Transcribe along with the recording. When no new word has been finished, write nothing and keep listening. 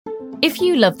If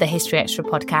you love the History Extra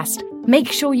podcast,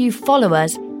 make sure you follow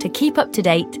us to keep up to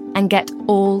date and get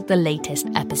all the latest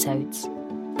episodes.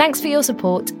 Thanks for your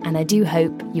support, and I do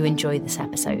hope you enjoy this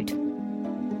episode.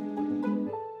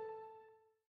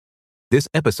 This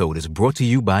episode is brought to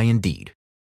you by Indeed.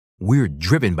 We're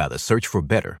driven by the search for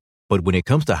better, but when it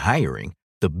comes to hiring,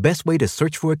 the best way to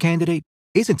search for a candidate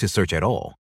isn't to search at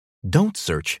all. Don't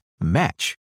search,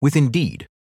 match with Indeed.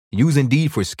 Use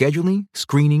Indeed for scheduling,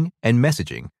 screening, and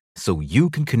messaging so you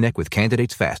can connect with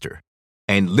candidates faster.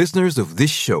 And listeners of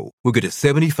this show will get a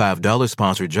 $75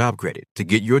 sponsored job credit to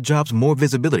get your jobs more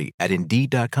visibility at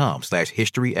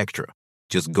Indeed.com/HistoryExtra.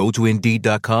 Just go to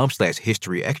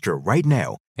Indeed.com/HistoryExtra right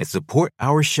now and support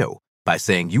our show by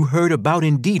saying you heard about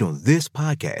Indeed on this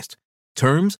podcast.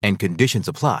 Terms and conditions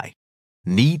apply.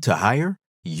 Need to hire?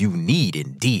 You need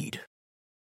Indeed.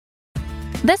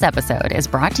 This episode is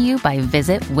brought to you by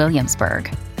Visit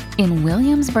Williamsburg. In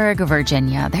Williamsburg,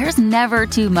 Virginia, there's never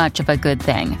too much of a good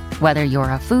thing. Whether you're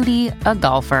a foodie, a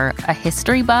golfer, a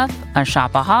history buff, a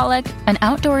shopaholic, an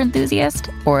outdoor enthusiast,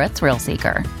 or a thrill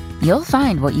seeker, you'll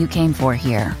find what you came for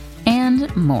here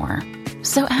and more.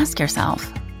 So ask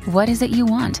yourself, what is it you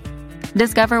want?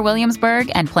 Discover Williamsburg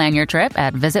and plan your trip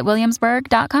at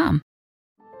visitwilliamsburg.com.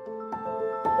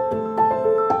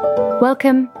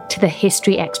 Welcome to the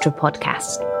History Extra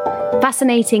podcast.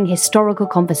 Fascinating historical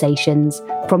conversations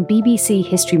from BBC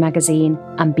History Magazine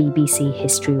and BBC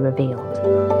History Revealed.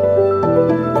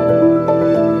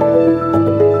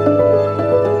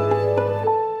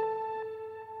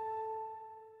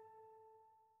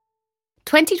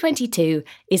 "2022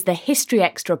 is the History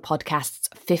Extra podcast's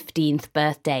 15th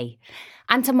birthday.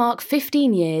 And to mark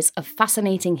 15 years of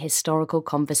fascinating historical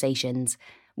conversations,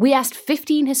 we asked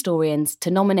 15 historians to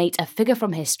nominate a figure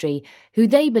from history who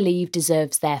they believe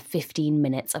deserves their 15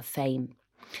 minutes of fame.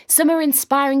 Some are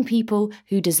inspiring people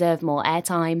who deserve more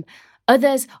airtime,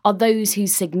 others are those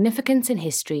whose significance in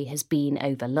history has been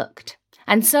overlooked,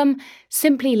 and some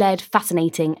simply led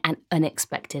fascinating and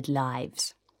unexpected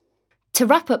lives. To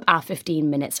wrap up our 15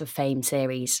 Minutes of Fame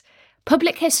series,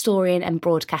 public historian and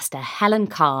broadcaster Helen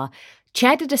Carr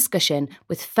chaired a discussion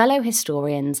with fellow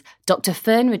historians Dr.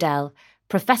 Fern Riddell,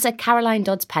 Professor Caroline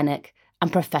Dodds-Pennock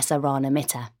and Professor Rana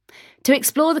Mitter to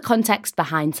explore the context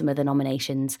behind some of the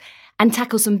nominations and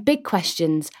tackle some big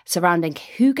questions surrounding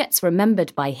who gets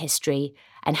remembered by history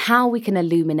and how we can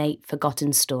illuminate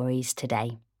forgotten stories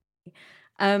today.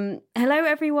 Hello,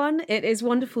 everyone. It is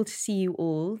wonderful to see you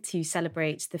all to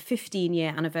celebrate the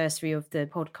 15-year anniversary of the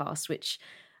podcast, which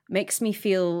makes me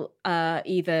feel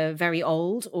either very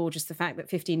old or just the fact that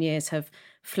 15 years have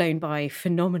flown by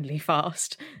phenomenally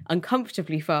fast,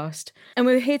 uncomfortably fast. And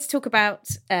we're here to talk about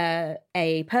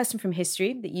a person from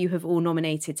history that you have all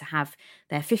nominated to have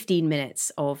their 15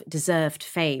 minutes of deserved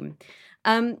fame.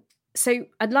 So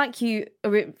I'd like you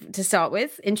to start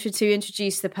with, to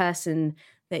introduce the person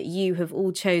that you have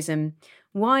all chosen,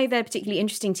 why they're particularly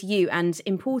interesting to you, and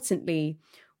importantly,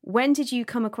 when did you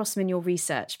come across them in your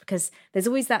research? Because there's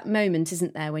always that moment,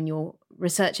 isn't there, when you're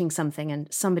researching something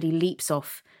and somebody leaps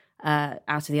off out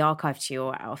of the archive to you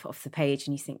or off the page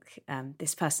and you think,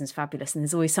 this person's fabulous. And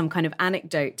there's always some kind of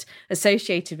anecdote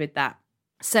associated with that.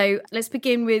 So let's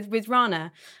begin with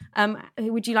Rana.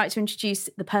 Would you like to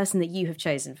introduce the person that you have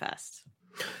chosen first?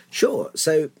 Sure.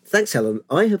 So thanks, Helen.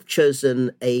 I have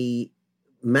chosen a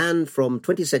man from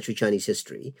 20th century Chinese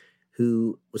history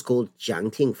who was called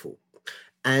Jiang Tingfu.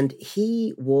 And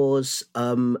he was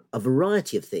a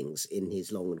variety of things in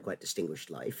his long and quite distinguished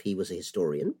life. He was a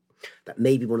historian. That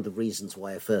may be one of the reasons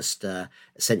why I first,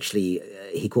 he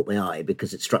caught my eye,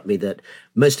 because it struck me that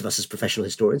most of us as professional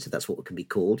historians, if that's what it can be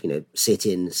called, sit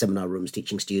in seminar rooms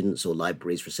teaching students or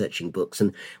libraries researching books,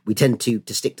 and we tend to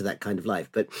stick to that kind of life.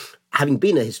 But having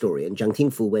been a historian, Jiang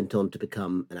Tingfu went on to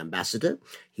become an ambassador.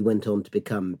 He went on to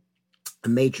become a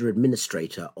major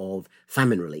administrator of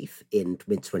famine relief in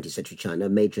mid-20th century China, a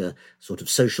major sort of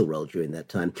social role during that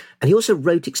time. And he also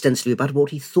wrote extensively about what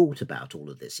he thought about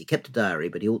all of this. He kept a diary,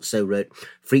 but he also wrote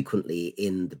frequently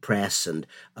in the press and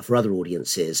for other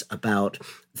audiences about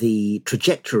the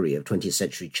trajectory of 20th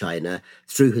century China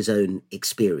through his own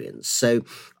experience. So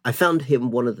I found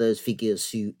him one of those figures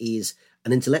who is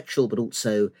an intellectual, but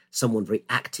also someone very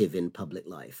active in public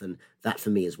life. And that, for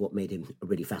me, is what made him a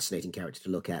really fascinating character to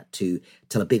look at, to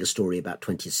tell a bigger story about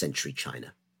 20th century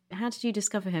China. How did you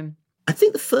discover him? I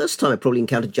think the first time I probably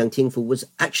encountered Jiang Tingfu was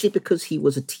actually because he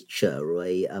was a teacher or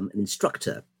an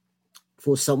instructor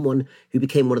for someone who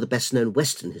became one of the best-known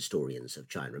Western historians of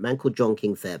China, a man called John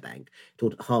King Fairbank,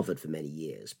 taught at Harvard for many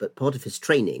years. But part of his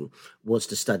training was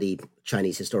to study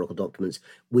Chinese historical documents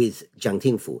with Jiang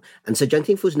Tingfu. And so Jiang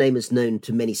Tingfu's name is known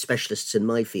to many specialists in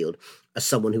my field as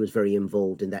someone who was very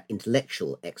involved in that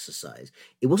intellectual exercise.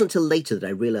 It wasn't until later that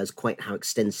I realized quite how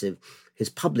extensive his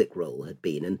public role had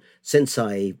been. And since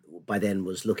I, by then,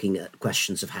 was looking at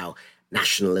questions of how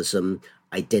nationalism,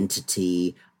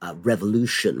 identity,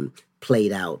 revolution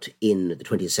played out in the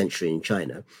 20th century in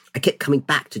China, I kept coming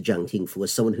back to Jiang Tingfu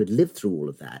as someone who had lived through all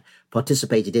of that,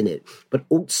 participated in it, but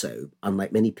also,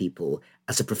 unlike many people,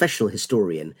 as a professional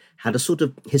historian, had a sort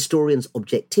of historian's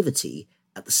objectivity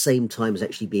at the same time as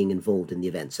actually being involved in the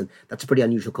events. And that's a pretty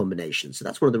unusual combination. So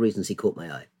that's one of the reasons he caught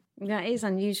my eye. That is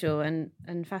unusual and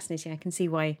fascinating. I can see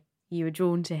why you were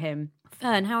drawn to him.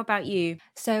 Fern, how about you?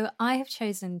 So I have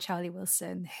chosen Charlie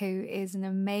Wilson, who is an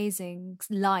amazing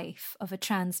life of a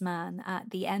trans man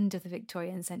at the end of the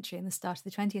Victorian century and the start of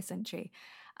the 20th century.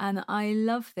 And I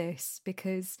love this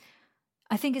because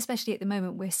I think especially at the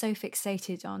moment, we're so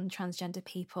fixated on transgender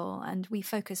people and we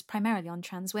focus primarily on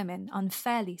trans women,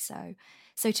 unfairly so.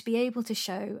 So to be able to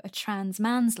show a trans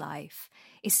man's life,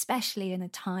 especially in a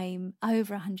time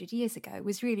over 100 years ago,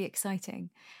 was really exciting.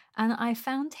 And I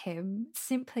found him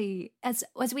simply, as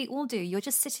we all do, you're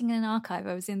just sitting in an archive.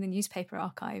 I was in the newspaper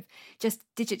archive, just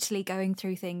digitally going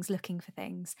through things, looking for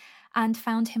things, and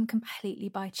found him completely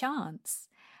by chance.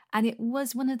 And it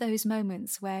was one of those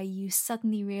moments where you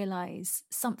suddenly realise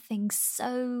something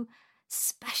so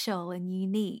special and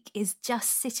unique is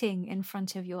just sitting in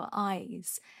front of your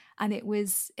eyes. And it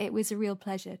was a real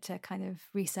pleasure to kind of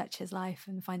research his life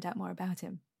and find out more about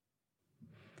him.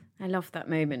 I love that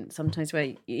moment sometimes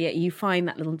where you find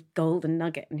that little golden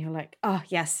nugget and you're like, oh,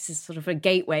 yes, this is sort of a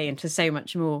gateway into so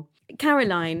much more.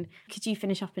 Caroline, could you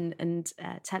finish up and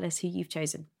tell us who you've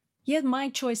chosen? Yeah, my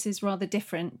choice is rather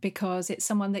different because it's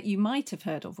someone that you might have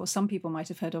heard of, or some people might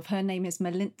have heard of. Her name is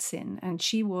Malintzin, and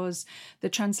she was the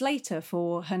translator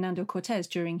for Hernando Cortés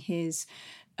during his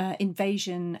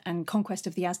invasion and conquest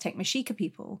of the Aztec Mexica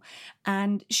people.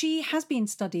 And she has been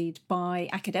studied by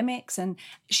academics, and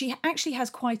she actually has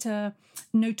quite a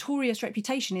notorious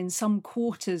reputation in some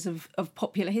quarters of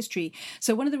popular history.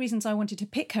 So one of the reasons I wanted to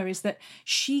pick her is that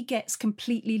she gets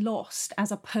completely lost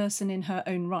as a person in her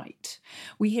own right.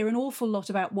 We hear an awful lot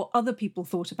about what other people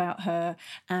thought about her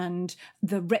and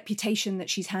the reputation that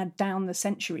she's had down the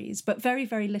centuries, but very,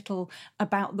 very little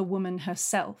about the woman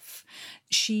herself.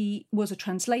 She was a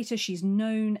translator. She's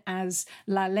known as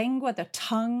La Lengua, the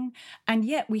tongue, and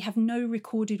yet we have no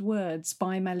recorded words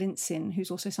by Malintzin,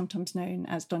 who's also sometimes known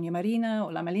as Doña Marina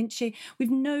or La Malinche. We've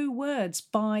no words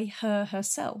by her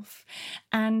herself.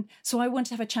 And so I want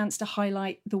to have a chance to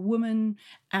highlight the woman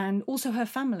and also her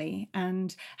family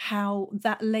and how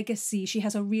that legacy, she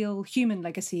has a real human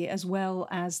legacy as well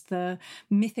as the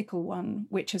mythical one,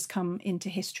 which has come into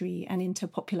history and into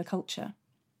popular culture.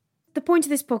 The point of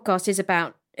this podcast is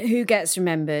about who gets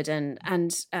remembered and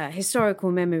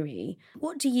historical memory.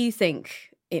 What do you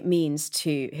think it means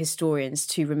to historians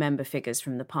to remember figures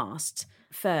from the past?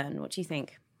 Fern, what do you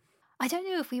think? I don't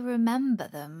know if we remember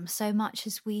them so much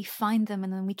as we find them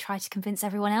and then we try to convince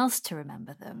everyone else to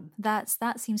remember them. That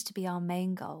seems to be our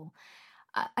main goal.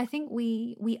 I think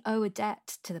we owe a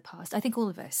debt to the past. I think all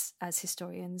of us as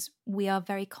historians, we are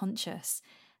very conscious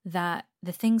that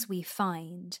the things we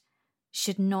find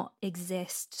should not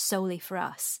exist solely for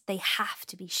us. They have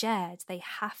to be shared. They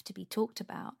have to be talked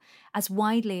about as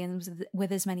widely and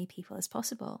with as many people as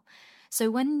possible.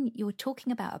 So when you're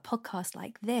talking about a podcast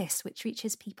like this, which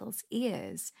reaches people's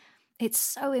ears, it's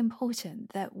so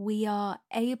important that we are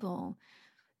able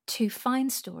to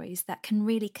find stories that can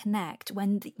really connect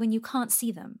when you can't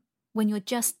see them, when you're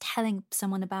just telling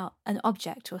someone about an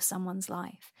object or someone's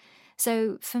life.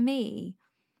 So for me,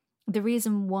 the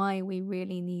reason why we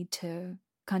really need to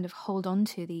kind of hold on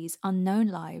to these unknown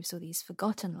lives or these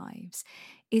forgotten lives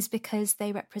is because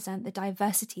they represent the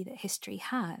diversity that history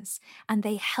has, and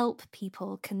they help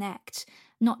people connect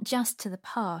not just to the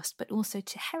past but also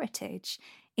to heritage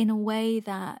in a way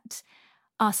that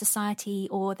our society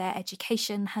or their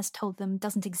education has told them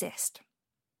doesn't exist.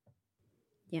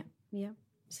 Yeah,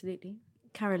 absolutely.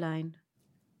 Caroline?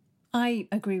 I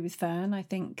agree with Fern. I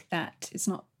think that it's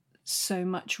not so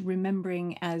much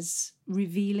remembering as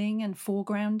revealing and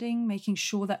foregrounding, making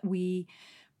sure that we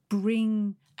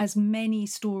bring as many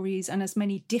stories and as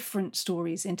many different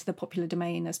stories into the popular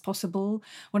domain as possible.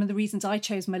 One of the reasons I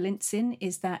chose Malintzin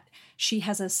is that she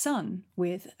has a son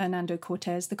with Hernando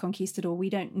Cortés, the conquistador. We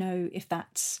don't know if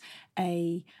that's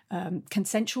a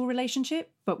consensual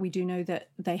relationship, but we do know that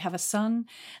they have a son,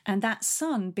 and that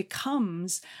son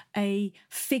becomes a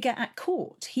figure at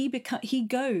court. He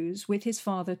goes with his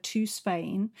father to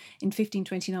Spain in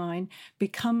 1529,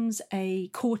 becomes a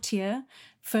courtier,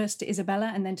 first to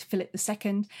Isabella and then to Philip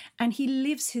II, and he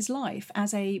lives his life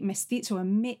as a mestizo, a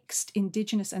mixed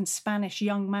indigenous and Spanish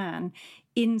young man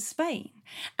in Spain.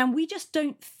 And we just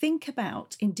don't think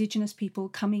about indigenous people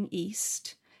coming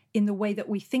east in the way that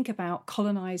we think about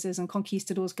colonizers and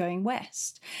conquistadors going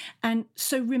west. And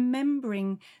so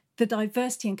remembering the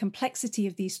diversity and complexity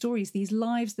of these stories, these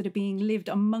lives that are being lived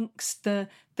amongst the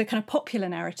kind of popular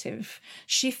narrative,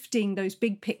 shifting those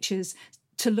big pictures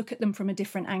to look at them from a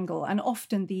different angle. And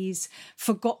often these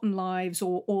forgotten lives,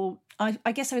 or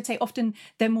I guess I would say often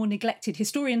they're more neglected.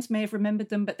 Historians may have remembered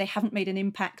them, but they haven't made an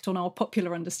impact on our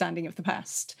popular understanding of the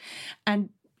past. And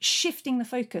shifting the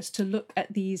focus to look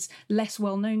at these less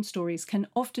well-known stories can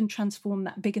often transform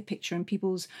that bigger picture and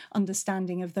people's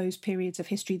understanding of those periods of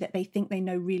history that they think they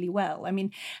know really well. I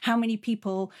mean, how many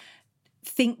people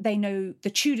think they know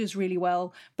the Tudors really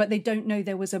well, but they don't know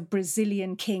there was a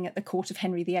Brazilian king at the court of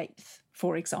Henry VIII,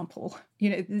 for example?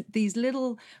 You know, these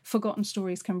little forgotten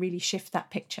stories can really shift that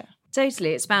picture.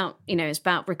 Totally. It's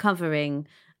about recovering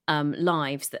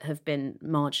lives that have been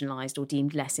marginalised or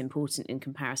deemed less important in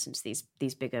comparison to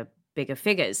these bigger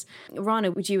figures. Rana,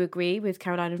 would you agree with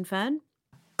Caroline and Fern?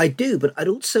 I do, but I'd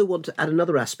also want to add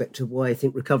another aspect to why I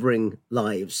think recovering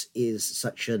lives is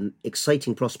such an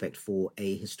exciting prospect for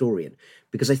a historian.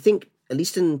 Because I think, at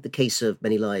least in the case of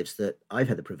many lives that I've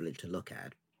had the privilege to look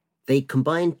at, they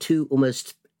combine two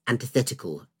almost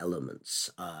antithetical elements.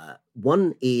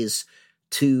 One is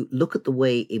to look at the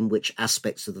way in which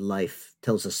aspects of the life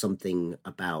tells us something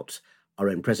about our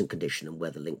own present condition and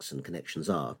where the links and connections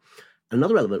are.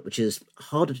 Another element, which is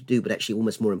harder to do but actually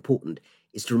almost more important,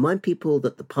 is to remind people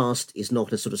that the past is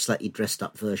not a sort of slightly dressed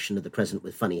up version of the present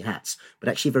with funny hats, but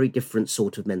actually a very different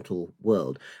sort of mental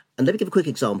world. And let me give a quick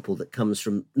example that comes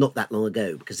from not that long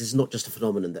ago, because this is not just a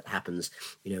phenomenon that happens,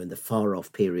 in the far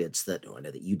off periods that I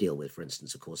know that you deal with, for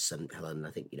instance, of course, Helen,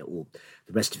 I think, all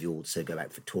the rest of you also go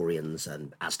back Victorians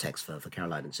and Aztecs for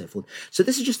Caroline and so forth. So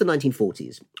this is just the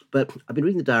 1940s, but I've been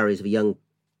reading the diaries of a young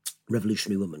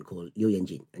revolutionary woman called Liu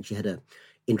Yanjin, and she had a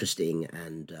interesting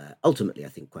and ultimately, I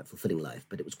think, quite fulfilling life,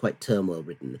 but it was quite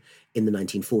turmoil-ridden in the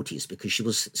 1940s because she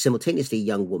was simultaneously a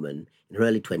young woman in her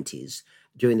early 20s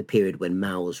during the period when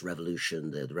Mao's revolution,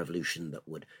 the revolution that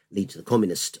would lead to the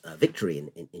communist victory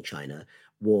in China,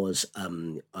 was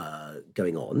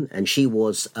going on. And she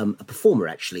was a performer,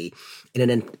 actually, in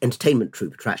an entertainment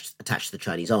troupe attached to the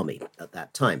Chinese army at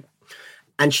that time.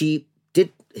 And she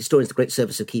did historians the great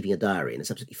service of keeping a diary, and it's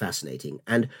absolutely fascinating.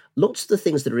 And lots of the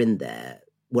things that are in there,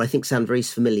 I think sound very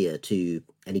familiar to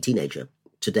any teenager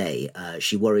today.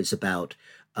 She worries about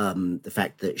the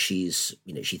fact that she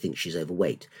thinks she's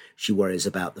overweight. She worries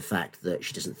about the fact that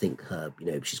she doesn't think her,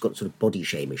 she's got sort of body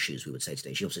shame issues, we would say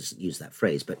today. She also doesn't use that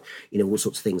phrase, but, all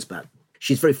sorts of things about.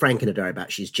 She's very frank in her diary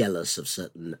about she's jealous of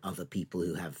certain other people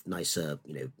who have nicer,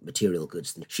 material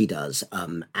goods than she does,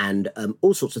 and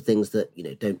all sorts of things that,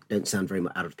 don't sound very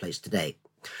much out of place today.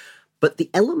 But the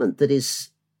element that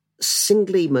is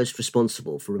singly most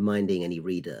responsible for reminding any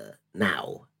reader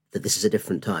now that this is a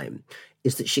different time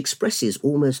is that she expresses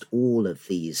almost all of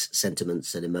these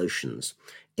sentiments and emotions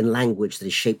in language that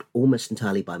is shaped almost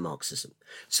entirely by Marxism.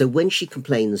 So when she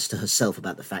complains to herself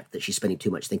about the fact that she's spending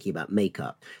too much thinking about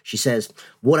makeup, she says,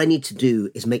 what I need to do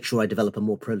is make sure I develop a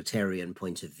more proletarian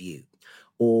point of view.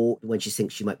 Or when she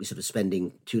thinks she might be sort of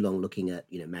spending too long looking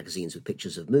at, magazines with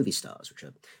pictures of movie stars, which are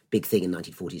a big thing in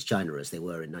 1940s China as they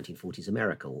were in 1940s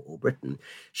America or Britain,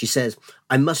 she says,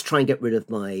 I must try and get rid of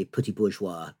my petit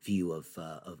bourgeois view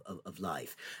of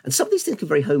life. And some of these things are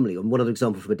very homely. And one other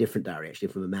example from a different diary, actually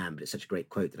from a man, but it's such a great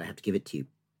quote that I have to give it to you,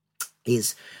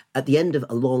 is at the end of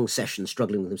a long session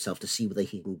struggling with himself to see whether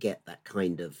he can get that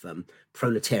kind of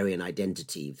proletarian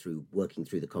identity through working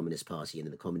through the Communist Party and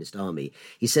in the Communist Army,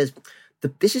 he says,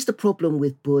 this is the problem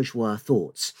with bourgeois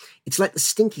thoughts. It's like the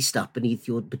stinky stuff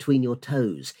between your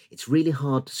toes. It's really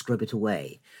hard to scrub it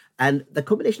away. And the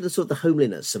combination of the sort of the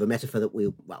homeliness of a metaphor that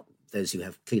those who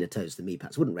have cleaner toes than me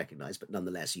perhaps wouldn't recognise, but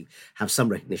nonetheless you have some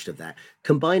recognition of that,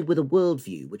 combined with a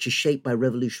worldview which is shaped by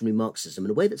revolutionary Marxism in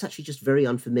a way that's actually just very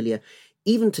unfamiliar,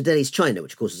 even today's China,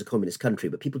 which of course is a communist country,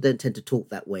 but people don't tend to talk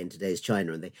that way in today's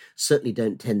China, and they certainly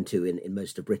don't tend to in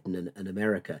most of Britain and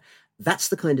America. That's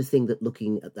the kind of thing that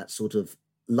looking at that sort of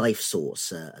life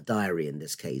source, a diary in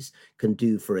this case, can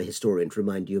do for a historian to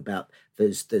remind you about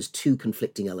those two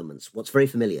conflicting elements, what's very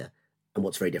familiar and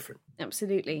what's very different.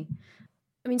 Absolutely.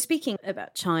 I mean, speaking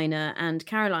about China and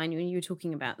Caroline, when you were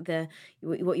talking about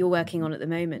what you're working on at the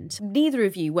moment, neither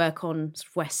of you work on sort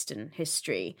of Western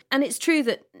history. And it's true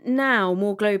that now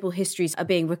more global histories are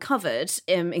being recovered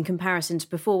in comparison to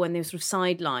before, when they were sort of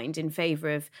sidelined in favour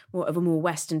of a more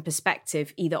Western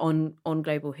perspective, either on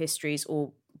global histories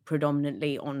or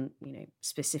predominantly on,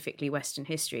 specifically Western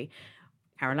history.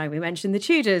 Caroline, we mentioned the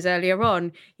Tudors earlier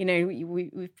on.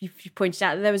 You pointed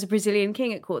out that there was a Brazilian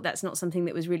king at court. That's not something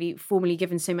that was really formally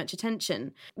given so much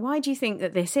attention. Why do you think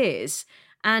that this is?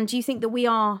 And do you think that we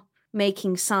are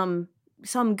making some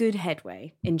good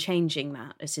headway in changing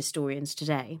that as historians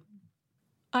today?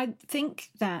 I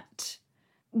think that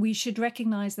we should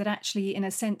recognise that actually, in a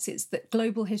sense, it's that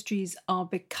global histories are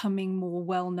becoming more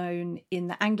well-known in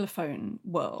the Anglophone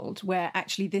world, where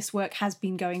actually this work has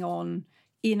been going on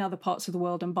in other parts of the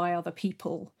world and by other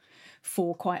people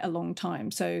for quite a long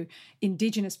time. So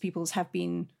Indigenous peoples have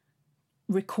been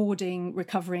recording,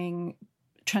 recovering,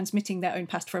 transmitting their own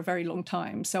past for a very long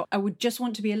time. So I would just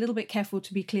want to be a little bit careful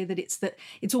to be clear that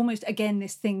it's almost, again,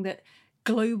 this thing that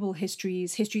global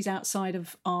histories outside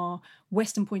of our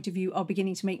Western point of view, are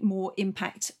beginning to make more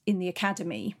impact in the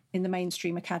academy, in the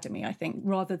mainstream academy, I think,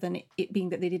 rather than it being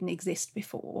that they didn't exist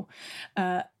before.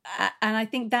 And I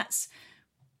think that's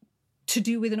to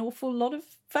do with an awful lot of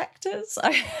factors.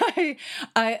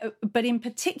 But in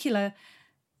particular,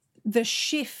 the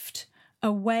shift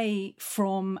away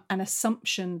from an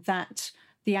assumption that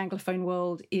the Anglophone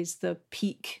world is the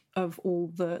peak of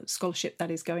all the scholarship that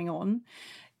is going on.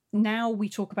 Now we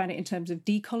talk about it in terms of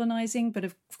decolonizing, but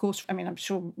of course, I mean, I'm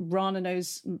sure Rana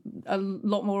knows a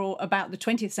lot more about the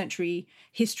 20th century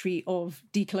history of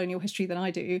decolonial history than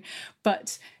I do,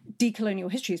 but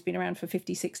decolonial history has been around for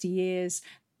 50, 60 years.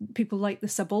 People like the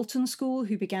Subaltern School,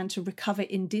 who began to recover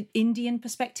Indian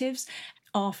perspectives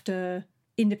after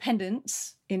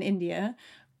independence in India,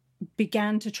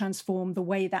 began to transform the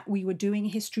way that we were doing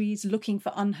histories, looking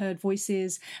for unheard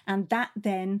voices, and that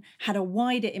then had a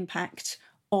wider impact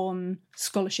on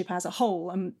scholarship as a whole.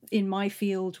 And in my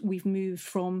field, we've moved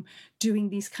from doing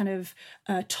these kind of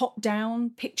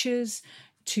top-down pictures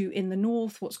to, in the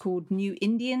north, what's called New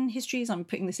Indian histories. I'm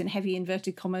putting this in heavy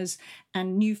inverted commas,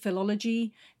 and New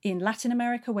Philology in Latin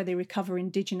America, where they recover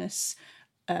indigenous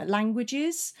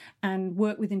languages and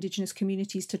work with indigenous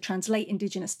communities to translate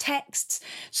indigenous texts.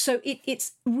 So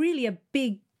it's really a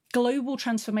big global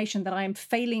transformation that I am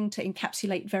failing to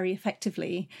encapsulate very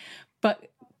effectively, but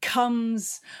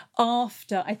comes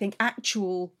after, I think,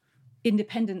 actual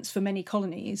independence for many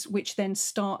colonies, which then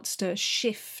starts to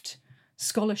shift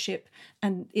scholarship,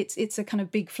 and it's a kind of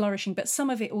big flourishing. But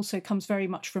some of it also comes very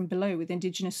much from below, with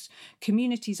indigenous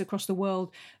communities across the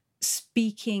world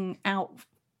speaking out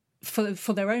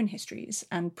for their own histories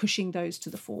and pushing those to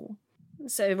the fore.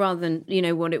 So rather than,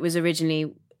 what it was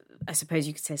originally, I suppose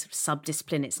you could say, sort of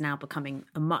sub-discipline, it's now becoming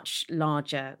a much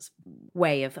larger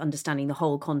way of understanding the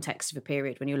whole context of a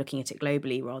period when you're looking at it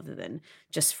globally rather than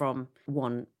just from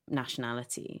one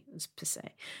nationality per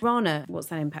se. Rana, what's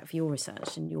that impact for your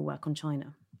research and your work on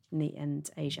China and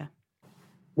Asia?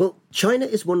 Well, China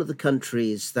is one of the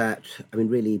countries that,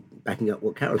 really backing up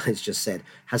what Caroline's just said,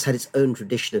 has had its own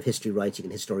tradition of history writing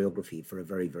and historiography for a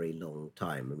very, very long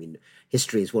time.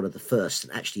 History is one of the first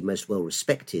and actually most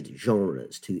well-respected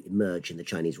genres to emerge in the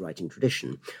Chinese writing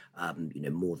tradition,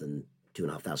 more than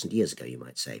 2,500 years ago, you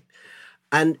might say.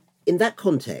 And in that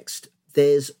context,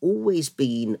 there's always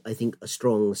been, I think, a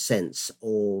strong sense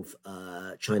of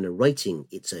China writing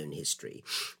its own history.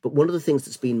 But one of the things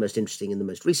that's been most interesting in the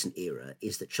most recent era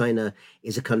is that China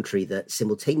is a country that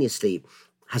simultaneously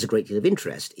has a great deal of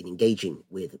interest in engaging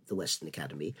with the Western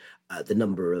Academy. The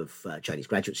number of Chinese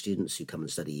graduate students who come and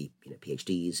study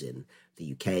PhDs in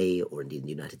the UK or indeed in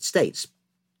the United States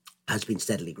has been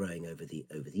steadily growing over the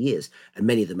years. And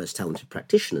many of the most talented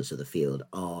practitioners of the field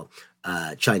are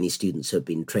Chinese students who have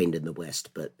been trained in the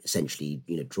West, but essentially,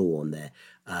 draw on their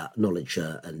knowledge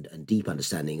and deep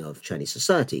understanding of Chinese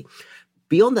society.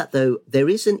 Beyond that, though, there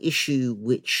is an issue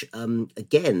which,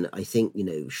 again, I think,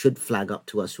 should flag up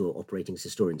to us who are operating as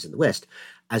historians in the West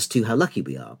as to how lucky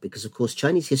we are, because, of course,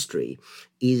 Chinese history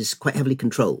is quite heavily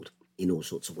controlled in all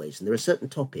sorts of ways. And there are certain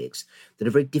topics that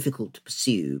are very difficult to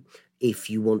pursue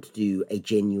if you want to do a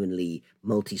genuinely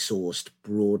multi-sourced,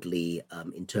 broadly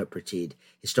interpreted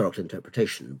historical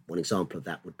interpretation. One example of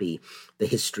that would be the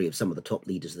history of some of the top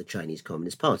leaders of the Chinese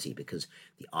Communist Party, because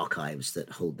the archives that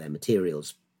hold their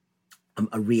materials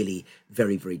are really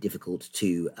very, very difficult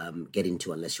to get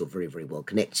into unless you're very, very well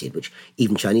connected, which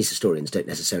even Chinese historians don't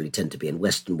necessarily tend to be, and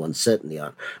Western ones certainly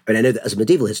aren't. And I know that as a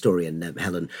medieval historian,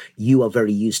 Helen, you are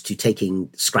very used to taking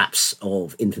scraps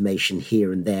of information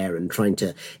here and there and trying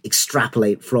to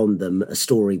extrapolate from them a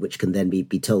story which can then be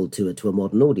told to a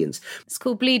modern audience. It's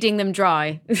called bleeding them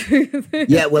dry.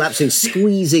 Yeah, well, absolutely.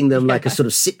 Squeezing them like a sort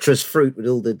of citrus fruit with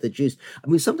all the juice.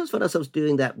 And we sometimes find ourselves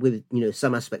doing that with,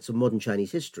 some aspects of modern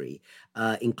Chinese history,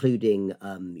 including,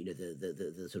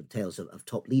 the sort of tales of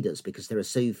top leaders, because there are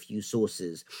so few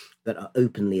sources that are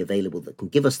openly available that can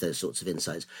give us those sorts of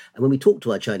insights. And when we talk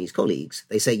to our Chinese colleagues,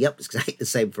 they say, yep, it's exactly the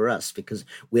same for us, because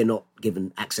we're not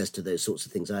given access to those sorts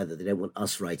of things either. They don't want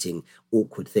us writing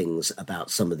awkward things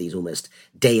about some of these almost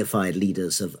deified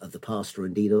leaders of the past, or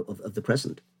indeed of the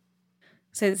present.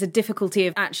 So there's a difficulty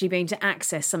of actually being able to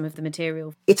access some of the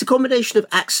material. It's a combination of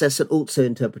access and also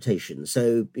interpretation.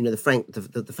 So,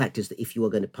 the fact is that if you are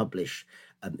going to publish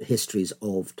histories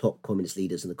of top communist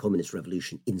leaders and the communist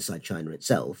revolution inside China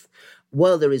itself,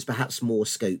 while there is perhaps more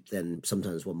scope than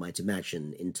sometimes one might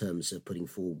imagine in terms of putting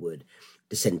forward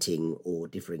dissenting or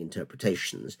differing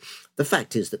interpretations, the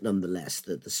fact is that nonetheless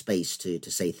the space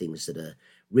to say things that are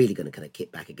really going to kind of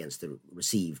kick back against the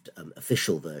received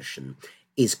official version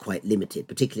is quite limited,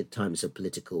 particularly at times of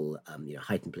political,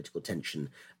 heightened political tension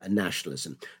and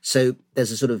nationalism. So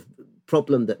there's a sort of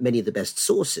problem that many of the best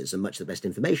sources and much of the best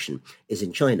information is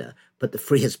in China, but the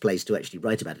freest place to actually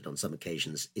write about it on some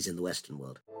occasions is in the Western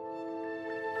world.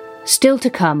 Still to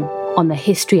come on the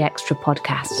History Extra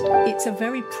podcast. It's a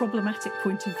very problematic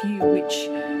point of view which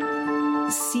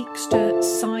seeks to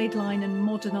sideline and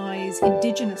modernise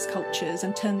indigenous cultures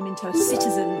and turn them into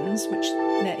citizens, which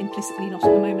they're implicitly not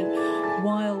at the moment,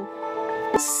 while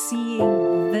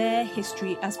seeing their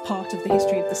history as part of the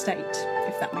history of the state,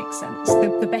 if that makes sense.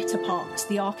 The better parts,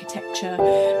 the architecture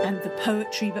and the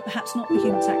poetry, but perhaps not the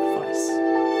human sacrifice.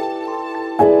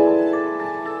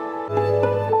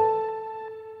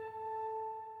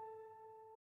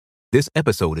 This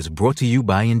episode is brought to you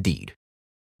by Indeed.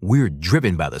 We're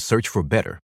driven by the search for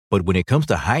better, but when it comes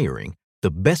to hiring, the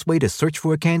best way to search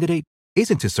for a candidate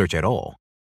isn't to search at all.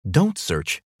 Don't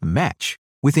search, match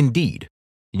with Indeed.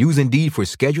 Use Indeed for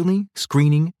scheduling,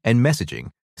 screening, and messaging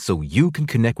so you can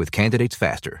connect with candidates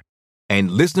faster. And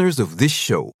listeners of this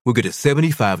show will get a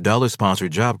 $75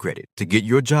 sponsored job credit to get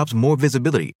your jobs more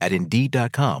visibility at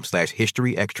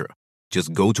Indeed.com/historyextra.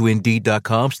 Just go to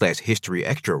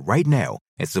Indeed.com/historyextra right now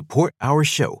and support our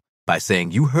show by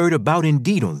saying you heard about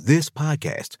Indeed on this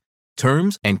podcast.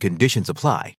 Terms and conditions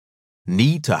apply.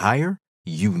 Need to hire?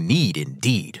 You need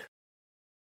Indeed.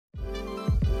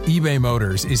 eBay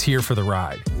Motors is here for the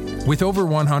ride. With over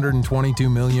 122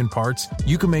 million parts,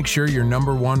 you can make sure your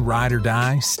number one ride or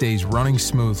die stays running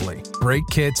smoothly. Brake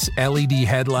kits, LED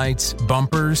headlights,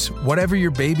 bumpers, whatever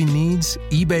your baby needs,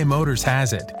 eBay Motors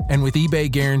has it. And with eBay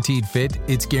Guaranteed Fit,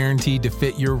 it's guaranteed to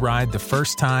fit your ride the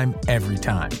first time, every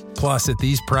time. Plus, at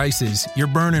these prices, you're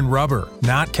burning rubber,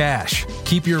 not cash.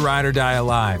 Keep your ride or die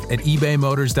alive at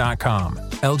ebaymotors.com.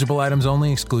 Eligible items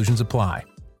only. Exclusions apply.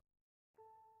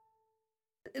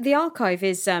 The archive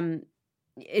is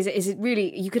it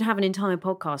really, you could have an entire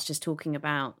podcast just talking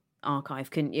about archive,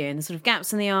 couldn't you? And the sort of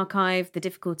gaps in the archive, the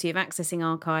difficulty of accessing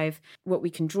archive, what we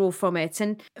can draw from it.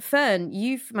 And Fern,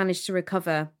 you've managed to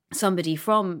recover somebody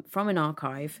from an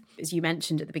archive, as you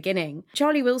mentioned at the beginning.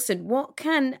 Charlie Wilson, what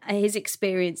can his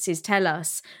experiences tell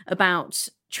us about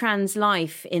trans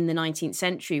life in the 19th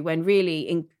century, when really,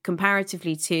 in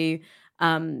comparatively to,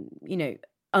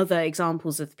 other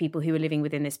examples of people who were living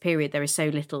within this period, there is so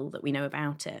little that we know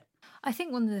about it? I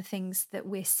think one of the things that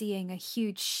we're seeing a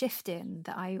huge shift in,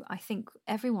 that I think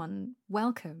everyone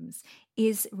welcomes,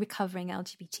 is recovering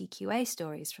LGBTQA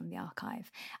stories from the archive.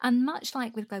 And much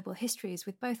like with Global Histories,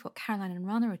 with both what Caroline and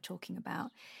Rana are talking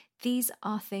about, these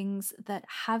are things that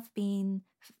have been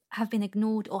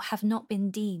ignored or have not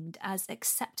been deemed as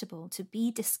acceptable to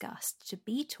be discussed, to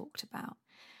be talked about.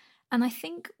 And I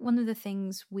think one of the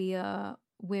things we're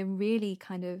really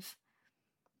kind of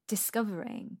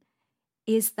discovering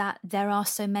is that there are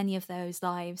so many of those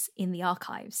lives in the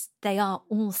archives. They are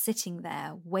all sitting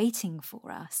there waiting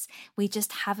for us. We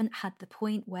just haven't had the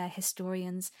point where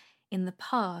historians in the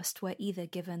past were either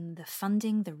given the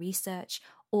funding, the research,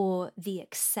 or the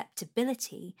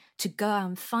acceptability to go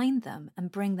and find them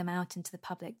and bring them out into the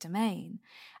public domain.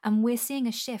 And we're seeing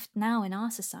a shift now in our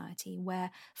society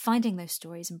where finding those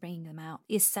stories and bringing them out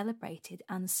is celebrated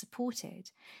and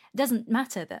supported. It doesn't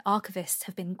matter that archivists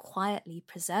have been quietly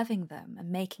preserving them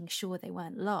and making sure they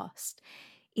weren't lost.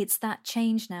 It's that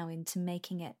change now into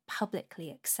making it publicly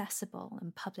accessible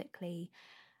and publicly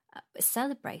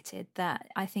celebrated that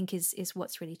I think is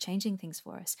what's really changing things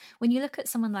for us. When you look at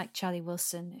someone like Charlie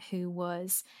Wilson, who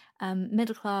was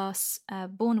middle class,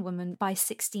 born a woman, by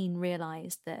 16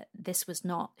 realized that this was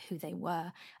not who they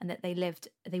were and that they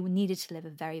needed to live a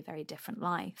very, very different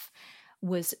life,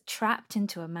 was trapped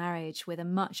into a marriage with a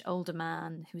much older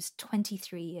man who's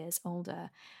 23 years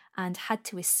older, and had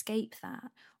to escape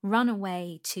that, run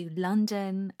away to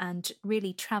London and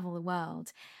really travel the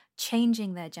world,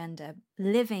 changing their gender,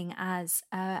 living as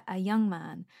a young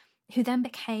man who then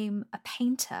became a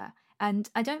painter. And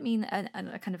I don't mean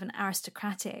a kind of an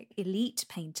aristocratic elite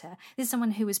painter. This is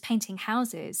someone who was painting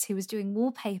houses, who was doing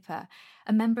wallpaper,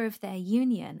 a member of their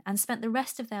union, and spent the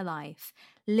rest of their life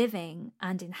living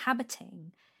and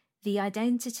inhabiting the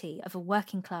identity of a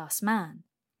working class man.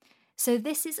 So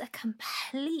this is a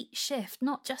complete shift,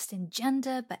 not just in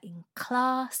gender, but in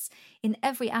class, in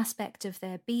every aspect of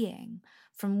their being,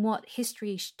 from what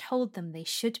history told them they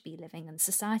should be living and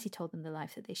society told them the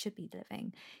life that they should be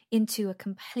living, into a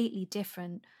completely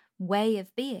different way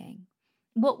of being.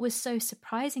 What was so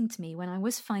surprising to me when I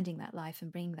was finding that life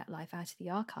and bringing that life out of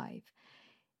the archive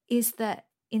is that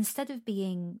instead of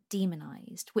being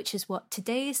demonized, which is what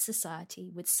today's society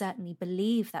would certainly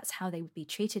believe that's how they would be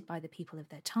treated by the people of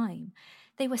their time,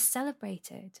 they were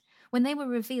celebrated. When they were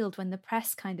revealed, when the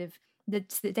press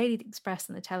the Daily Express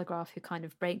and the Telegraph, who kind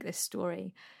of break this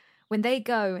story, when they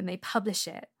go and they publish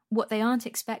it, what they aren't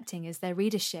expecting is their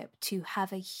readership to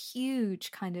have a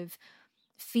huge kind of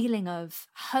feeling of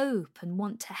hope and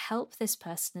want to help this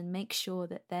person and make sure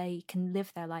that they can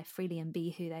live their life freely and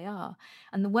be who they are.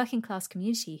 And the working class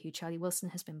community, who Charlie Wilson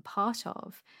has been part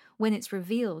of, when it's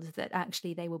revealed that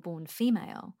actually they were born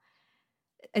female,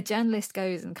 a journalist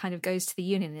goes to the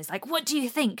union and is like, what do you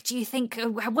think?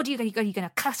 What are you going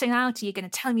to cut him out? Are you going to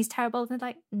tell him he's terrible? And they're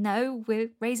like, no,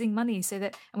 we're raising money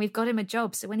and we've got him a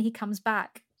job. So when he comes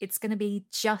back, it's going to be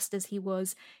just as he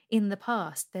was in the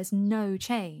past. There's no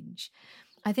change.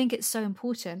 I think it's so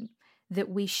important that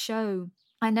we show,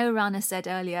 I know Rana said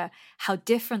earlier how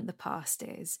different the past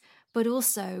is, but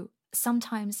also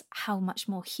sometimes how much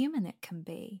more human it can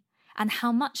be, and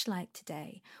how much like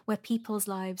today, where people's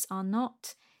lives are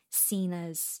not seen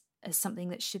as something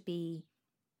that should be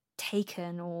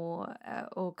taken or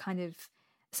kind of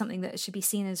something that should be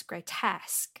seen as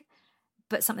grotesque,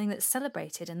 but something that's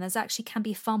celebrated. And there's actually can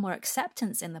be far more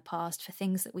acceptance in the past for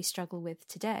things that we struggle with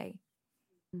today.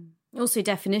 Also,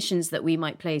 definitions that we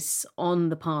might place on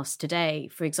the past today.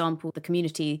 For example, the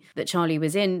community that Charlie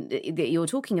was in, that you're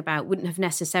talking about, wouldn't have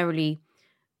necessarily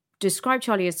described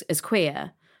Charlie as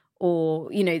queer, or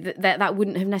that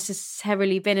wouldn't have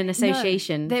necessarily been an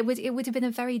association. No, it would have been a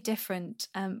very different.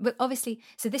 But obviously,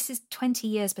 so this is 20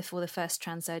 years before the first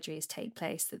trans surgeries take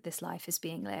place that this life is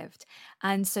being lived,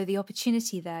 and so the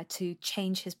opportunity there to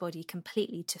change his body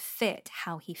completely to fit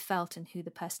how he felt and who the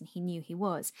person he knew he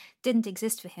was didn't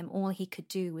exist for him. All he could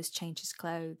do was change his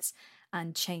clothes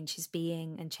and change his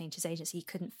being and change his agency. He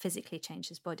couldn't physically change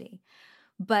his body,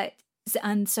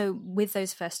 And so with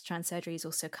those first trans surgeries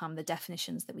also come the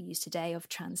definitions that we use today of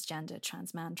transgender,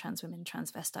 trans man, trans women,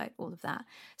 transvestite, all of that.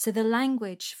 So the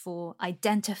language for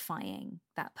identifying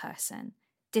that person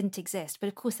didn't exist. But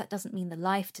of course, that doesn't mean the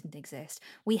life didn't exist.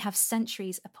 We have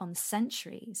centuries upon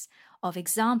centuries of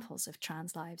examples of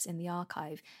trans lives in the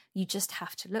archive. You just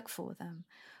have to look for them.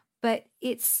 But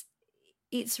it's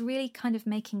really kind of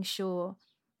making sure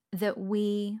that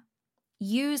we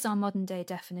use our modern day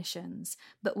definitions,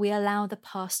 but we allow the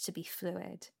past to be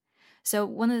fluid. So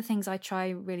one of the things I try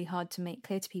really hard to make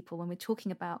clear to people when we're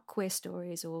talking about queer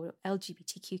stories or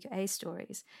LGBTQIA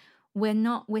stories,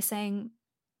 we're saying,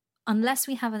 unless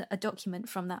we have a document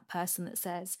from that person that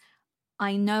says,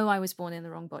 I know I was born in the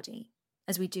wrong body,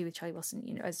 as we do with Charlie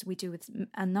Wilson, as we do with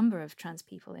a number of trans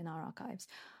people in our archives,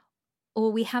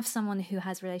 or we have someone who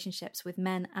has relationships with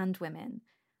men and women,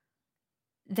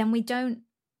 then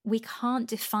we can't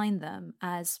define them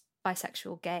as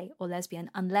bisexual, gay, or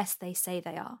lesbian unless they say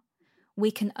they are.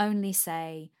 We can only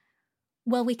say,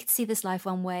 well, we could see this life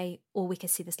one way or we could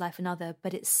see this life another,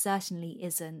 but it certainly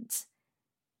isn't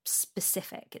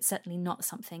specific. It's certainly not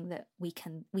something that we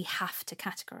have to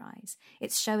categorize.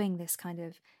 It's showing this kind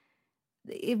of,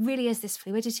 it really is this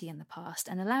fluidity in the past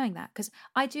and allowing that. Because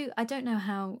I don't know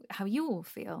how you all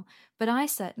feel, but I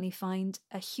certainly find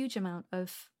a huge amount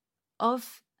of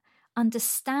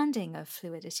understanding of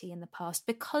fluidity in the past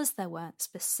because there weren't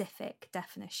specific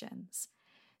definitions.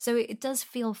 So it does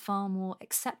feel far more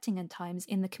accepting at times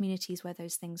in the communities where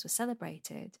those things were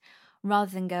celebrated,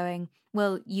 rather than going,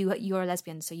 well, you're a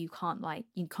lesbian, so you can't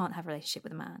have a relationship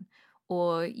with a man,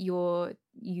 or you're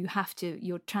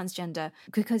transgender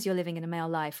because you're living in a male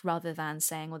life, rather than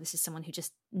saying, well, this is someone who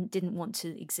just didn't want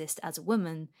to exist as a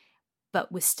woman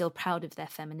but was still proud of their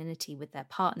femininity with their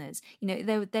partners.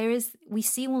 We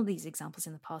see all these examples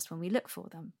in the past when we look for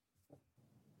them.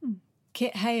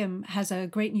 Kit Hayem has a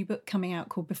great new book coming out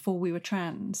called Before We Were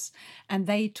Trans, and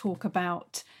they talk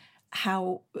about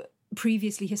how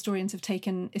previously historians have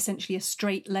taken essentially a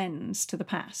straight lens to the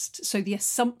past. So the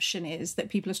assumption is that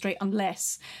people are straight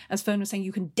unless, as Fern was saying,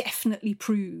 you can definitely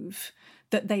prove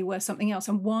that they were something else.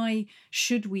 And why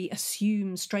should we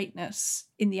assume straightness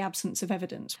in the absence of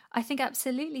evidence? I think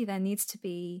absolutely there needs to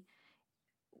be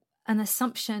an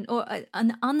assumption or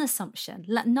an unassumption,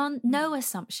 no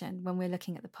assumption when we're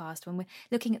looking at the past, when we're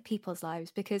looking at people's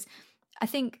lives, because I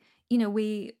think,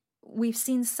 we've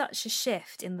seen such a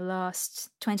shift in the last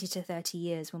 20 to 30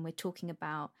 years when we're talking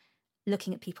about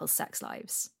looking at people's sex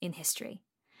lives in history,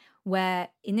 where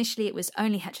initially it was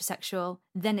only heterosexual,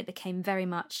 then it became very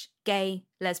much gay,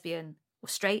 lesbian, or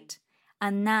straight.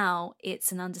 And now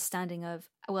it's an understanding of,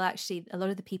 well, actually, a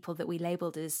lot of the people that we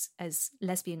labelled as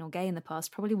lesbian or gay in the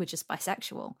past probably were just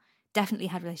bisexual, definitely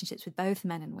had relationships with both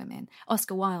men and women.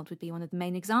 Oscar Wilde would be one of the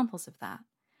main examples of that.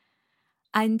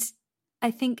 And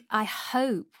I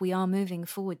hope we are moving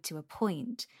forward to a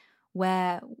point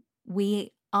where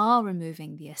we are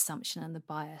removing the assumption and the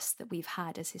bias that we've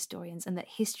had as historians and that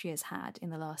history has had in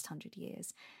the last 100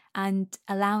 years, and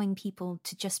allowing people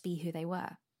to just be who they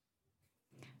were.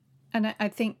 And I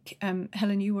think,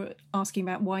 Helen, you were asking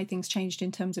about why things changed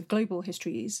in terms of global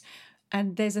histories.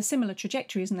 And there's a similar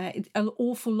trajectory, isn't there? An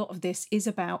awful lot of this is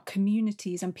about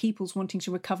communities and peoples wanting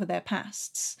to recover their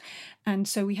pasts. And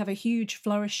so we have a huge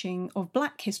flourishing of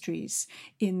Black histories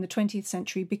in the 20th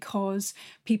century because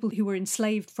people who were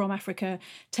enslaved from Africa,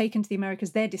 taken to the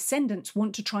Americas, their descendants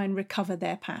want to try and recover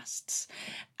their pasts.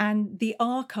 And the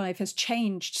archive has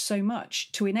changed so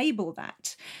much to enable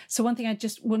that. So one thing I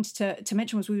just wanted to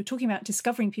mention was we were talking about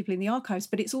discovering people in the archives,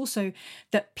 but it's also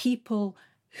that people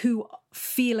who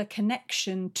feel a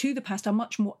connection to the past are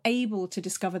much more able to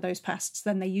discover those pasts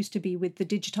than they used to be with the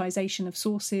digitization of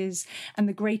sources and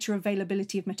the greater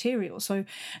availability of material. So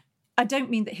I don't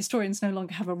mean that historians no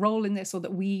longer have a role in this, or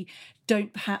that we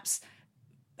don't perhaps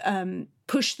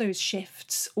push those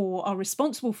shifts or are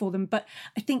responsible for them, but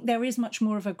I think there is much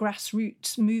more of a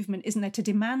grassroots movement, isn't there, to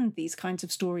demand these kinds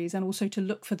of stories and also to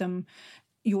look for them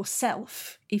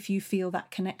yourself if you feel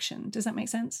that connection. Does that make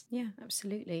sense? Yeah,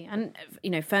 absolutely. And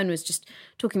Fern was just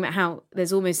talking about how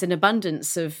there's almost an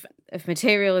abundance of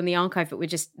material in the archive, but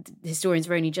historians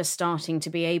are only just starting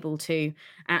to be able to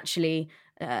actually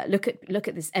look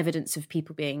at this evidence of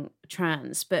people being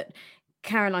trans. But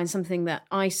Caroline, something that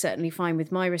I certainly find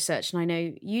with my research, and I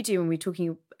know you do when we're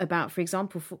talking about, for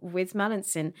example, with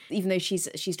Mallinson, even though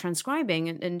she's transcribing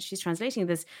and she's translating,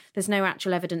 there's no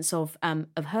actual evidence of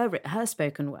her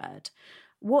spoken word.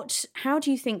 How do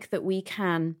you think that we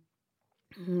can,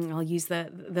 I'll use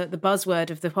the buzzword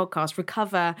of the podcast,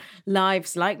 recover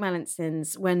lives like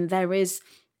Mallinson's when there is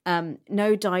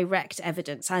no direct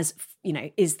evidence, as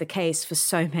is the case for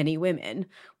so many women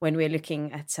when we're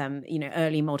looking at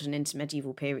early modern into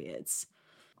medieval periods?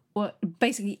 Well,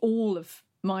 basically all of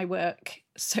my work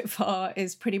so far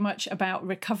is pretty much about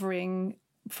recovering,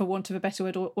 for want of a better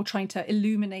word, or trying to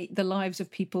illuminate the lives of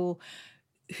people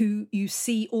who you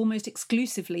see almost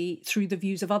exclusively through the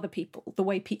views of other people, the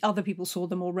way other people saw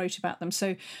them or wrote about them.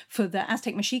 So for the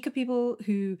Aztec Mexica people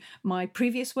who my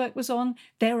previous work was on,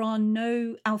 there are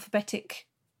no alphabetic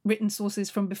written sources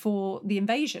from before the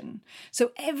invasion.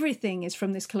 So everything is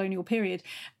from this colonial period.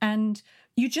 And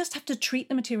you just have to treat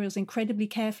the materials incredibly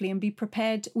carefully and be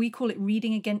prepared. We call it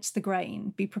reading against the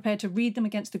grain. Be prepared to read them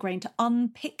against the grain, to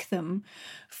unpick them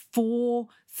for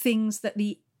things that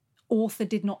the author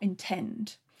did not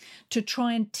intend, to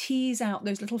try and tease out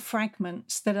those little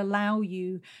fragments that allow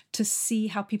you to see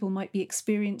how people might be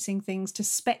experiencing things, to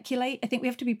speculate. I think we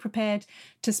have to be prepared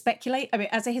to speculate. I mean,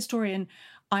 as a historian,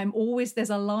 there's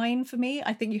a line for me.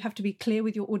 I think you have to be clear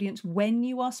with your audience when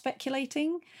you are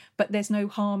speculating, but there's no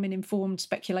harm in informed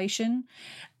speculation.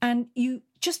 And you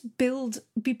just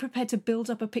be prepared to build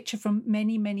up a picture from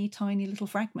many, many tiny little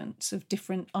fragments of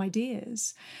different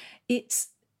ideas. It's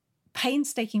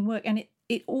painstaking work, and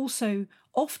it also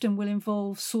often will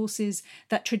involve sources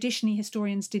that traditionally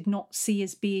historians did not see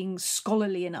as being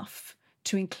scholarly enough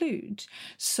to include.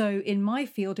 So in my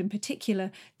field in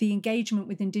particular, the engagement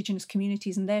with Indigenous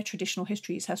communities and their traditional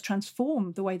histories has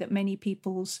transformed the way that many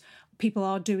people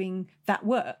are doing that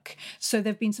work. So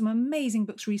there have been some amazing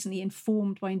books recently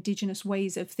informed by Indigenous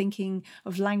ways of thinking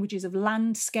of languages of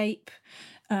landscape,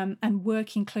 and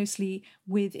working closely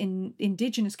with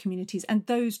Indigenous communities. And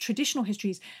those traditional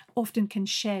histories often can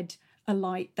shed a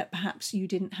light that perhaps you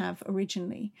didn't have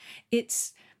originally.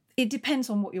 It depends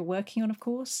on what you're working on, of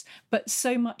course, but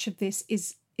so much of this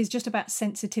is just about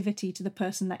sensitivity to the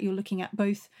person that you're looking at,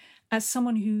 both as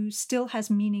someone who still has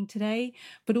meaning today,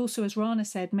 but also, as Rana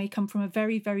said, may come from a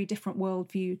very, very different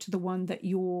worldview to the one that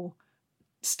you're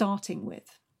starting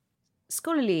with.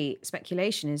 Scholarly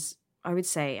speculation is, I would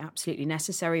say, absolutely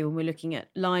necessary when we're looking at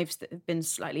lives that have been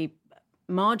slightly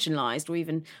marginalised or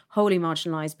even wholly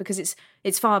marginalised, because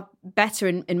it's far better,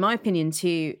 in my opinion,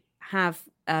 to have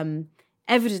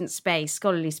evidence-based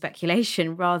scholarly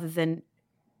speculation rather than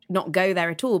not go there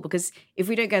at all, because if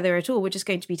we don't go there at all, we're just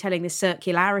going to be telling this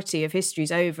circularity of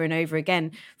histories over and over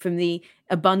again from the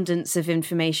abundance of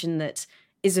information that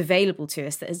is available to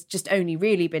us that has just only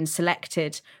really been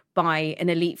selected by an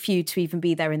elite few to even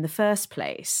be there in the first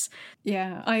place.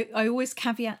 Yeah, I always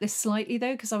caveat this slightly,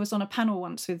 though, because I was on a panel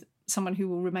once with someone who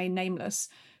will remain nameless,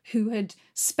 who had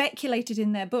speculated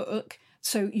in their book.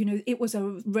 So, it was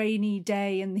a rainy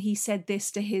day and he said this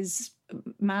to his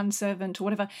manservant or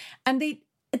whatever, and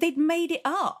they'd made it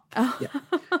up. Oh.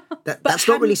 Yeah. That's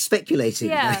not really speculating.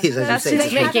 Yeah, as that's you say,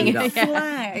 just making it up.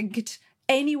 Flagged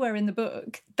anywhere in the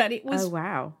book that it was. Oh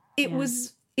wow! It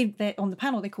was on the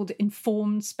panel. They called it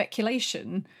informed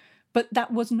speculation, but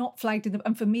that was not flagged in the.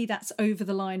 And for me, that's over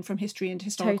the line from history into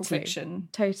historical fiction.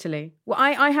 Totally. Well,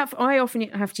 I often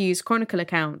have to use chronicle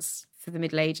accounts for the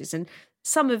Middle Ages, and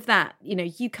some of that,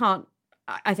 you can't.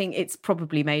 I think it's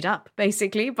probably made up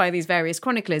basically by these various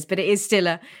chroniclers, but it's still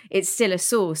a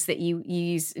source that you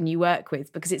use and you work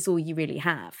with because it's all you really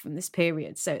have from this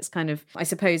period. So it's kind of, I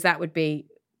suppose that would be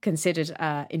considered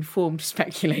informed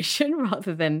speculation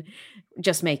rather than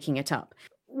just making it up.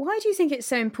 Why do you think it's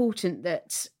so important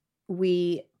that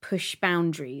we push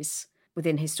boundaries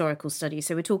within historical studies?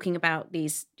 So we're talking about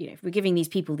these, if we're giving these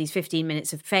people these 15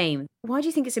 minutes of fame, why do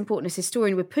you think it's important as a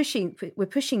historian we're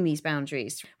pushing these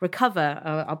boundaries, recover,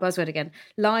 our buzzword again,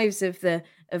 lives of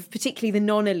particularly the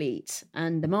non-elite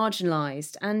and the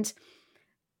marginalised? And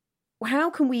how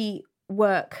can we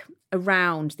work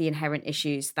around the inherent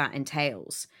issues that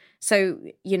entails? So,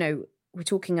 we're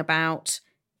talking about,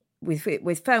 with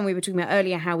Fern, we were talking about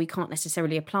earlier how we can't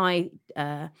necessarily apply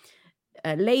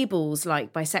labels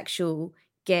like bisexual,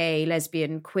 gay,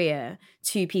 lesbian, queer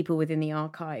to people within the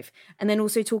archive. And then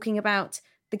also talking about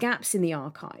the gaps in the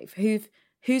archive,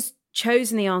 who's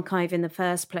chosen the archive in the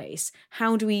first place.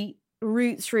 How do we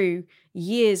root through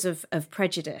years of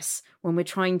prejudice when we're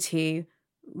trying to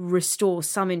restore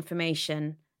some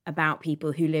information about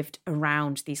people who lived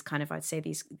around these kind of, I'd say,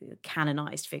 these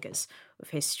canonized figures of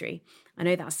history? I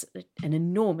know that's an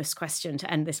enormous question to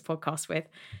end this podcast with.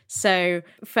 So,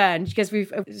 Fern, because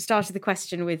we've started the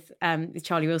question with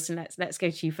Charlie Wilson, let's go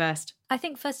to you first. I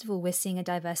think, first of all, we're seeing a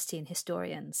diversity in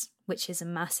historians, which is a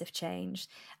massive change,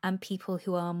 and people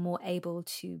who are more able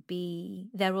to be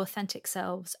their authentic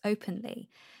selves openly.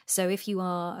 So if you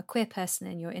are a queer person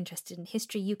and you're interested in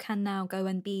history, you can now go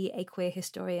and be a queer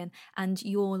historian, and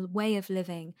your way of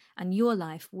living and your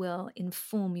life will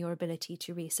inform your ability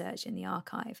to research in the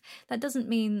archive. That doesn't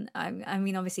mean, I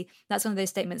mean, obviously, that's one of those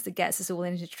statements that gets us all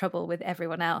into trouble with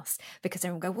everyone else, because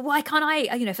everyone go, well, why can't I,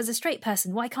 if as a straight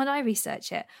person, why can't I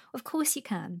research it? Of course you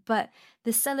can, but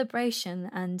the celebration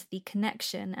and the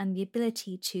connection and the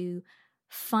ability to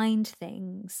find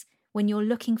things when you're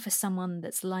looking for someone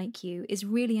that's like you is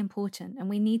really important, and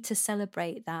we need to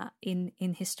celebrate that in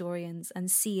historians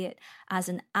and see it as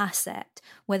an asset,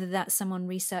 whether that's someone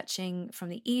researching from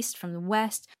the East, from the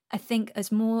West. I think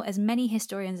as many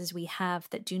historians as we have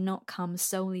that do not come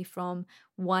solely from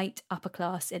white, upper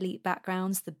class, elite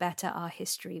backgrounds, the better our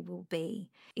history will be.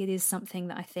 It is something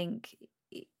that I think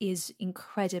is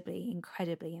incredibly,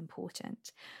 incredibly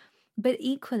important. But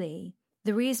equally,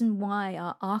 the reason why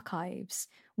our archives,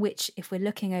 which, if we're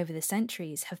looking over the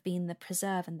centuries, have been the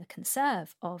preserve and the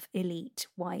conserve of elite,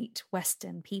 white,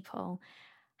 Western people,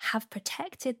 have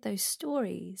protected those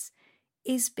stories,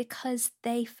 is because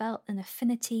they felt an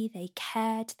affinity, they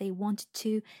cared, they wanted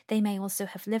to. They may also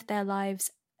have lived their lives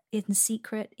in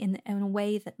secret in a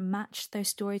way that matched those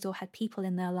stories, or had people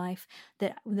in their life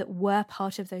that were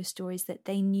part of those stories that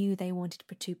they knew they wanted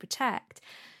to protect.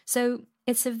 So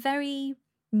it's a very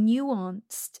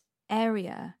nuanced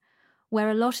area Where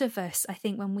a lot of us, I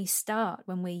think, when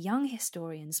we're young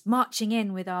historians, marching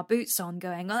in with our boots on,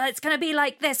 going, oh, it's going to be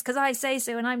like this because I say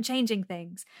so and I'm changing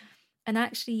things. And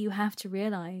actually, you have to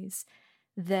realize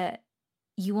that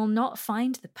you will not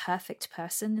find the perfect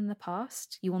person in the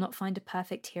past. You will not find a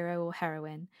perfect hero or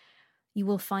heroine. You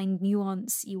will find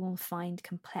nuance, you will find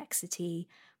complexity,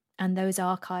 and those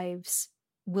archives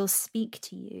will speak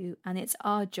to you. And it's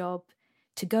our job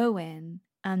to go in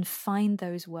and find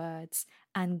those words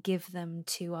and give them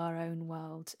to our own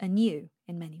world, anew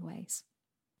in many ways.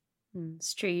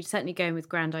 It's true. You'd certainly go in with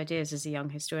grand ideas as a young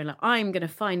historian, like, I'm going to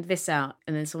find this out.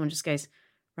 And then someone just goes,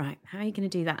 right, how are you going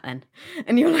to do that then?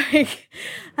 And you're like,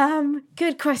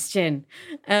 good question.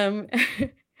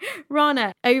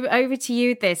 Rana, over to you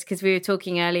with this, because we were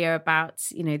talking earlier about,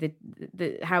 you know,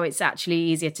 the how it's actually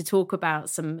easier to talk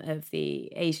about some of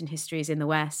the Asian histories in the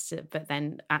West, but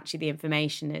then actually the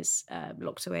information is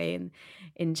locked away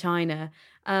in China.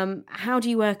 How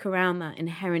do you work around that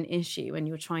inherent issue when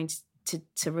you're trying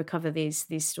to recover these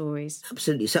stories?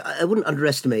 Absolutely. So I wouldn't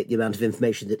underestimate the amount of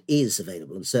information that is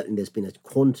available, and certainly there's been a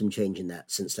quantum change in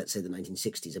that since, let's say, the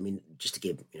 1960s. I mean, just to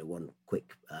give one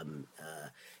quick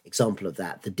example of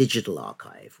that, the digital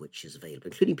archive, which is available,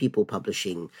 including people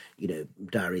publishing,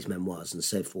 diaries, memoirs, and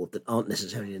so forth that aren't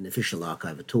necessarily an official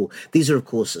archive at all. These are, of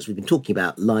course, as we've been talking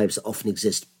about, lives that often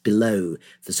exist below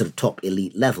the sort of top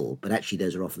elite level, but actually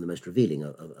those are often the most revealing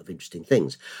of interesting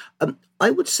things.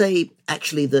 I would say,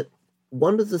 actually, that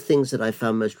one of the things that I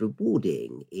found most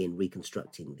rewarding in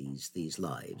reconstructing these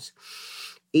lives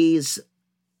is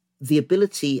the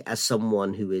ability, as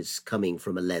someone who is coming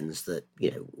from a lens that,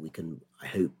 we can, I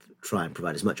hope, try and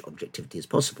provide as much objectivity as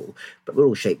possible, but we're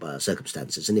all shaped by our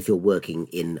circumstances. And if you're working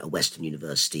in a Western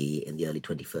university in the early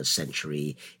 21st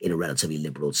century in a relatively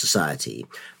liberal society,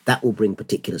 that will bring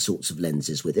particular sorts of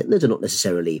lenses with it. And those are not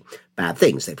necessarily bad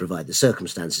things. They provide the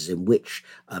circumstances in which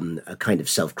a kind of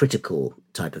self-critical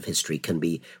type of history can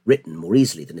be written more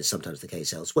easily than is sometimes the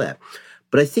case elsewhere.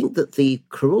 But I think that the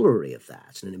corollary of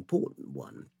that, and an important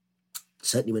one,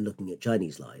 certainly when looking at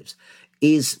Chinese lives,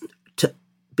 is to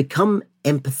become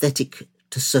empathetic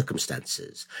to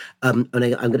circumstances. And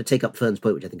I'm going to take up Fern's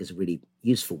point, which I think is a really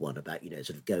useful one about, sort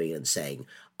of going in and saying,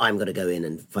 I'm going to go in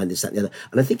and find this, that, and the other.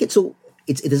 And I think it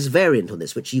is a variant on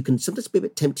this, which you can sometimes be a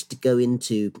bit tempted to go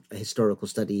into a historical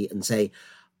study and say,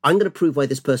 I'm going to prove why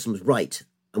this person was right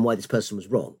and why this person was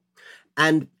wrong.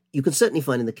 And you can certainly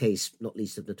find in the case, not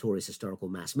least of notorious historical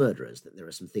mass murderers, that there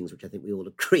are some things which I think we all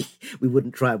agree we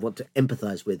wouldn't try and want to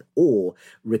empathise with or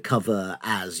recover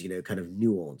as, kind of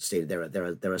nuanced.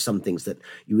 There are some things that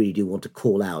you really do want to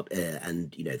call out,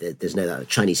 and there's no doubt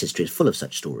Chinese history is full of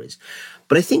such stories.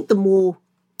 But I think the more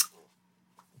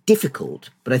difficult,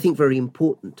 but I think very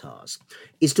important task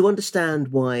is to understand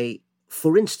why,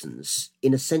 for instance,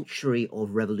 in a century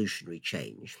of revolutionary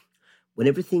change, when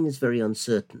everything is very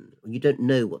uncertain, when you don't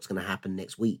know what's going to happen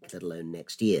next week, let alone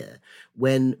next year,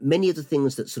 when many of the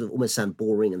things that sort of almost sound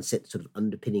boring and sit sort of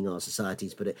underpinning our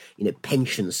societies, but,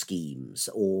 pension schemes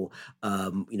or,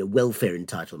 welfare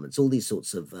entitlements, all these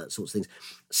sorts of things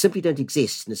simply don't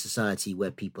exist in a society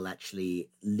where people actually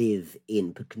live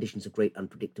in conditions of great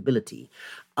unpredictability.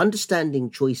 Understanding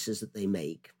choices that they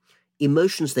make,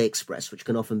 emotions they express, which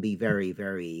can often be very,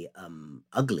 very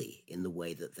ugly in the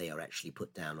way that they are actually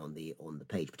put down on the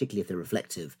page, particularly if they're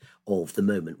reflective of the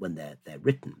moment when they're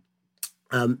written.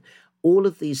 All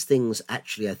of these things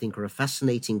actually, I think, are a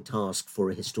fascinating task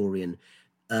for a historian,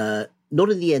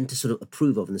 not in the end to sort of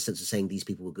approve of in the sense of saying these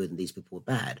people were good and these people were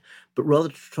bad, but rather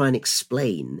to try and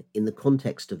explain in the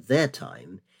context of their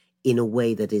time in a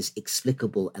way that is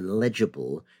explicable and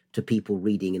legible to people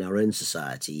reading in our own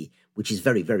society, which is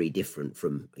very, very different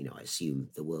from, I assume,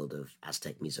 the world of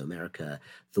Aztec Mesoamerica,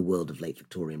 the world of late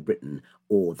Victorian Britain,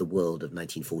 or the world of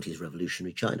 1940s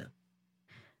revolutionary China.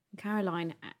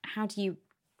 Caroline, how do you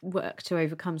work to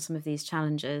overcome some of these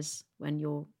challenges when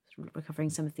you're recovering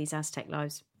some of these Aztec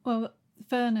lives? Well,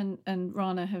 Fern and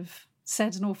Rana have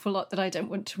said an awful lot that I don't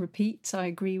want to repeat, so I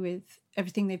agree with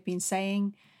everything they've been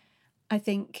saying. I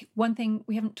think one thing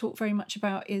we haven't talked very much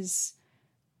about is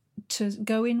to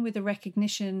go in with a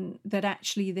recognition that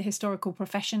actually the historical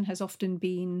profession has often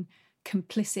been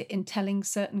complicit in telling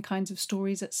certain kinds of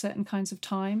stories at certain kinds of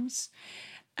times.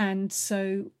 And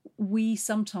so we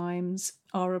sometimes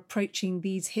are approaching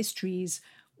these histories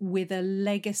with a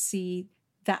legacy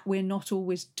that we're not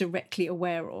always directly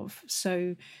aware of.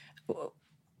 So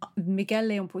Miguel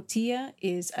León Portilla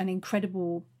is an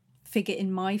incredible figure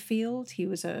in my field. He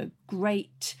was a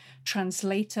great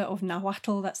translator of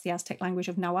Nahuatl, that's the Aztec language,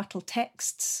 of Nahuatl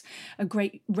texts, a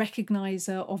great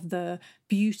recognizer of the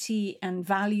beauty and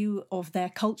value of their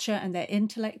culture and their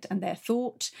intellect and their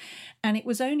thought. And it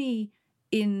was only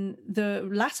in the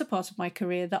latter part of my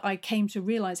career that I came to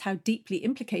realize how deeply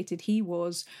implicated he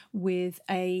was with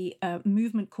a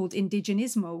movement called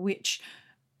Indigenismo, which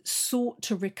sought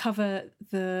to recover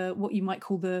what you might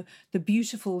call the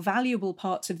beautiful, valuable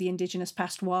parts of the indigenous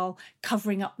past while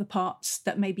covering up the parts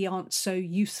that maybe aren't so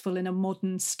useful in a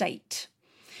modern state.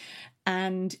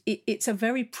 And it's a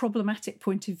very problematic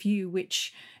point of view,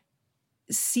 which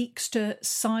seeks to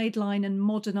sideline and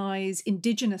modernize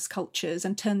indigenous cultures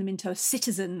and turn them into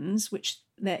citizens, which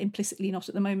they're implicitly not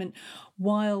at the moment,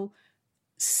 while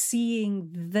seeing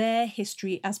their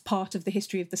history as part of the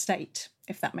history of the state,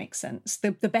 if that makes sense.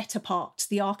 The better parts,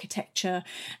 the architecture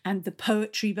and the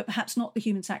poetry, but perhaps not the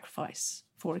human sacrifice,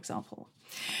 for example.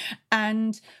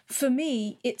 And for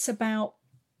me, it's about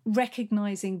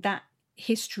recognizing that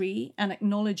history and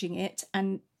acknowledging it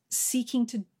and seeking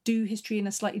to do history in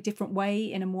a slightly different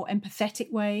way, in a more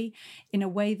empathetic way, in a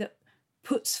way that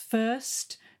puts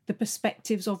first the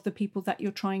perspectives of the people that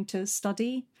you're trying to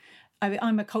study.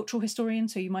 I'm a cultural historian,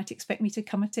 so you might expect me to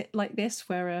come at it like this,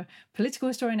 where a political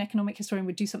historian, economic historian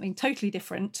would do something totally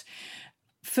different.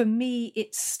 For me,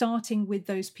 it's starting with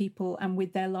those people and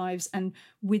with their lives and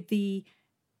with the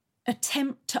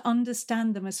attempt to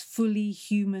understand them as fully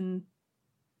human,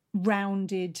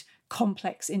 rounded,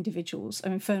 complex individuals. I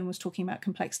mean, Fern was talking about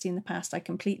complexity in the past. I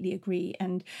completely agree.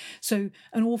 And so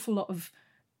an awful lot of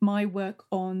my work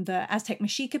on the Aztec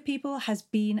Mexica people has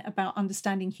been about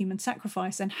understanding human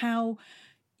sacrifice and how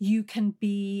you can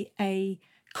be a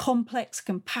complex,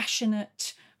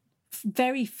 compassionate,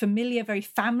 very familiar, very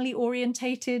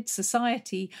family-orientated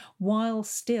society while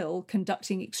still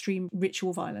conducting extreme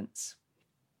ritual violence.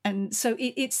 And so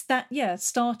it's that,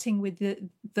 starting with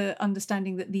the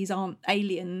understanding that these aren't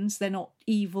aliens, they're not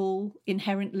evil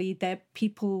inherently, they're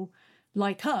people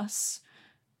like us,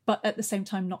 but at the same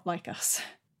time not like us.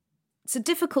 It's a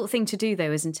difficult thing to do,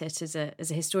 though, isn't it, as a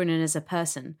historian and as a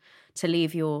person, to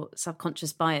leave your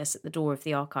subconscious bias at the door of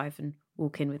the archive and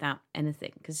walk in without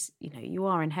anything, because, you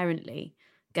are inherently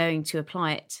going to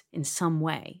apply it in some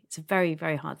way. It's a very,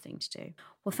 very hard thing to do.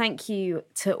 Well, thank you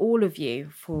to all of you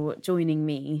for joining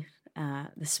me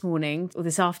this morning or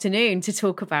this afternoon to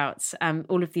talk about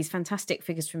all of these fantastic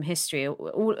figures from history,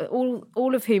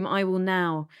 all of whom I will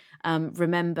now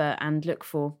remember and look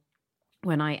for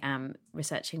when I am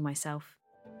researching myself.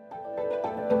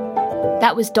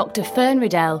 That was Dr. Fern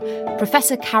Riddell,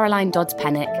 Professor Caroline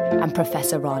Dodds-Pennock and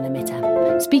Professor Rana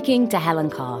Mitter, speaking to Helen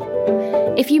Carr.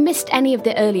 If you missed any of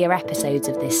the earlier episodes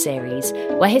of this series,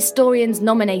 where historians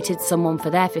nominated someone for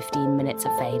their 15 minutes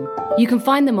of fame, you can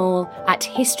find them all at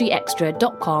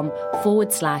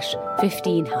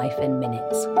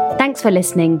historyextra.com/15-minutes. Thanks for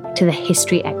listening to the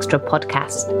History Extra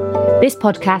podcast. This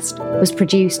podcast was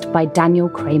produced by Daniel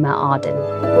Kramer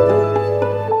Arden.